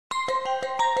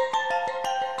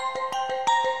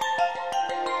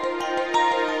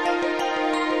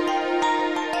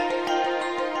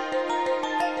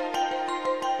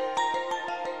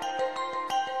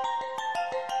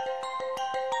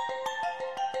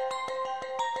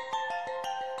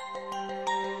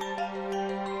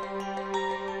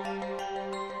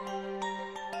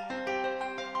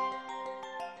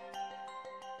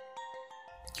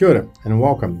Kia ora, and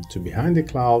welcome to Behind the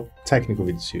Cloud Technical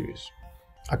Video Series.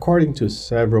 According to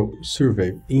several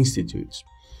survey institutes,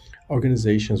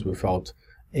 organizations without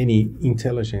any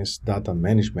intelligence data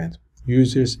management,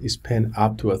 users spend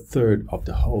up to a third of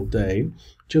the whole day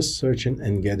just searching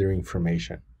and gathering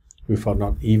information, without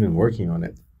not even working on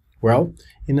it. Well,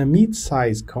 in a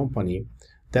mid-sized company,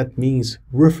 that means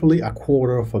roughly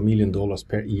 $250,000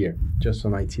 per year, just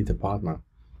on IT department.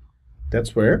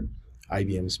 That's where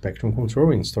IBM Spectrum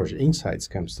Control and Storage Insights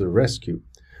comes to the rescue,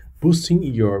 boosting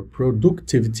your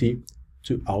productivity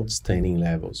to outstanding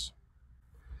levels.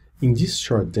 In this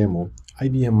short demo,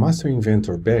 IBM Master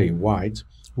Inventor Whyte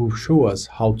will show us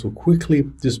how to quickly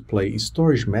display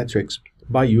storage metrics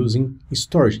by using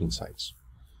Storage Insights.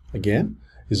 Again,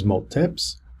 small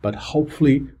tips, but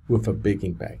hopefully with a big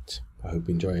impact. I hope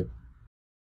you enjoy it.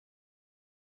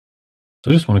 So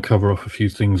I just want to cover off a few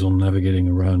things on navigating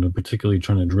around, and particularly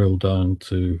trying to drill down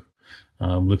to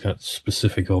look at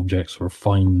specific objects or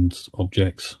find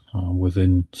objects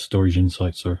within Storage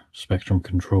Insights or Spectrum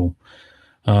Control.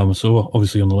 So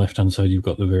obviously on the left-hand side, you've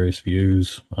got the various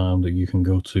views that you can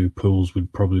go to. Pools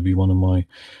would probably be one of my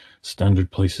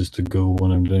standard places to go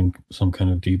when I'm doing some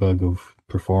kind of debug of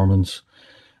performance.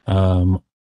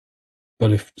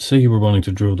 But if, say, you were wanting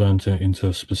to drill down into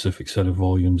a specific set of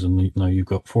volumes, and now you've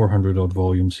got 400 odd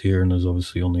volumes here, and there's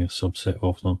obviously only a subset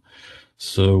of them.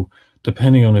 So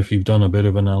depending on if you've done a bit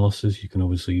of analysis, you can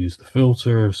obviously use the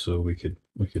filter. So we could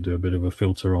do a bit of a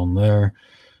filter on there,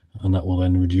 and that will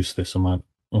then reduce this amount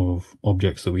of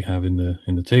objects that we have in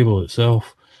the table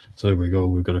itself. So there we go.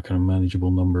 We've got a kind of manageable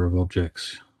number of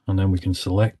objects, and then we can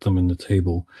select them in the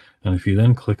table. And if you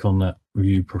then click on that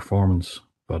View Performance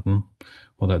button,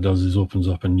 what that does is opens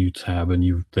up a new tab, and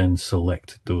you've then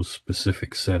selected those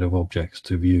specific set of objects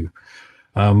to view.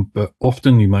 But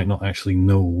often you might not actually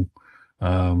know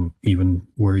even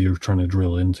where you're trying to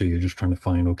drill into. You're just trying to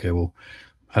find, okay, well,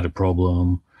 had a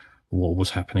problem, what was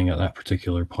happening at that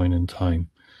particular point in time.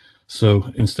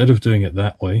 So instead of doing it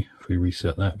that way, if we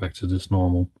reset that back to just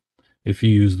normal, if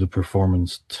you use the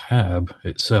Performance tab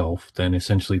itself, then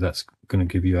essentially that's going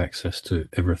to give you access to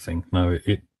everything. Now,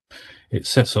 it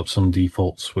sets up some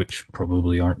defaults which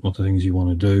probably aren't the things you want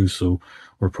to do, so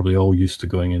we're probably all used to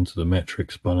going into the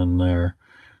metrics button there,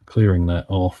 clearing that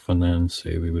off, and then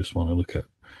say we just want to look at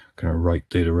kind of write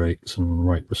data rates and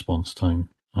write response time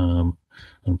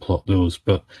and plot those.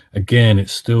 But again,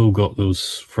 it's still got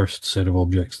those first set of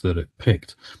objects that it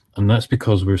picked, and that's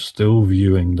because we're still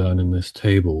viewing down in this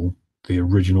table the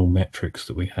original metrics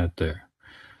that we had there.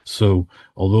 So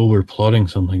although we're plotting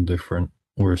something different,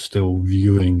 we're still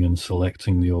viewing and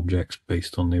selecting the objects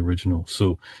based on the original.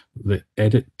 So the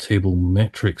Edit Table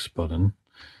Metrics button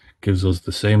gives us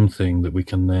the same thing, that we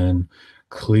can then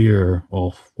clear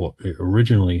off what it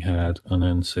originally had, and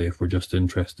then say if we're just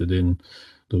interested in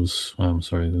those,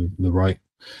 the write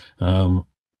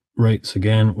rates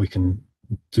again, we can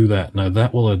do that. Now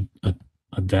that will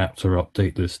adapt or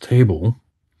update this table.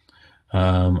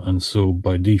 And so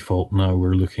by default, now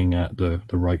we're looking at the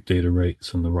write data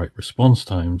rates and the write response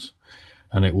times,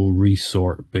 and it will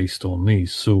resort based on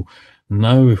these. So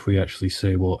now if we actually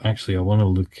say, well, actually, I want to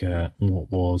look at what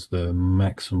was the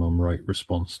maximum write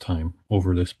response time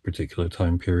over this particular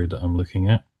time period that I'm looking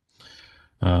at.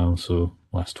 So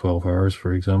last 12 hours,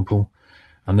 for example,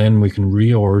 and then we can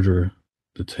reorder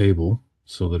the table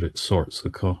so that it sorts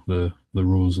the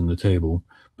rows in the table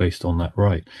based on that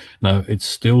write. Now, it's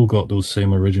still got those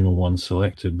same original ones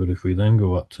selected, but if we then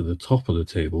go up to the top of the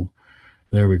table,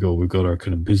 there we go, we've got our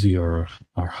kind of busy, our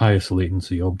highest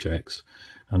latency objects,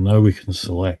 and now we can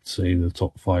select, say, the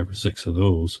top 5 or 6 of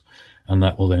those, and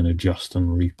that will then adjust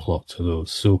and replot to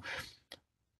those. So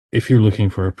if you're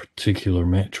looking for a particular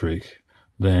metric,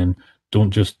 then don't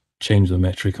just change the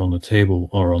metric on the table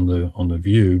or on the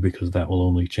view, because that will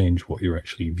only change what you're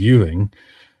actually viewing.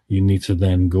 You need to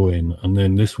then go in, and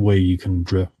then this way you can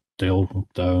drill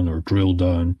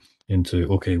down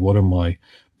into, okay, what are my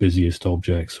busiest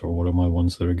objects, or what are my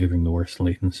ones that are giving the worst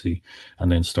latency, and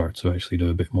then start to actually do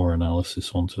a bit more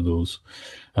analysis onto those.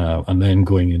 And then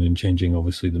going in and changing,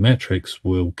 obviously, the metrics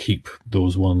will keep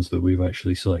those ones that we've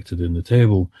actually selected in the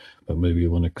table, but maybe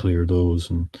you want to clear those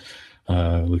and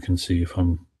look and see if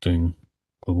I'm doing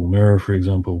global mirror, for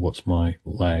example, what's my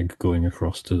lag going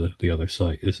across to the other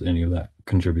site? Is any of that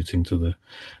contributing to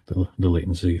the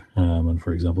latency? And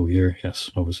for example, here, yes,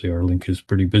 obviously our link is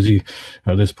pretty busy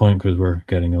at this point because we're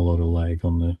getting a lot of lag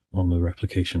on the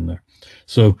replication there.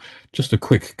 So just a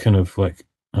quick kind of like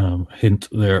hint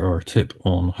there, or tip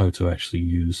on how to actually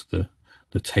use the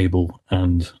table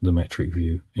and the metric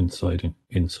view inside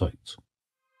Insights.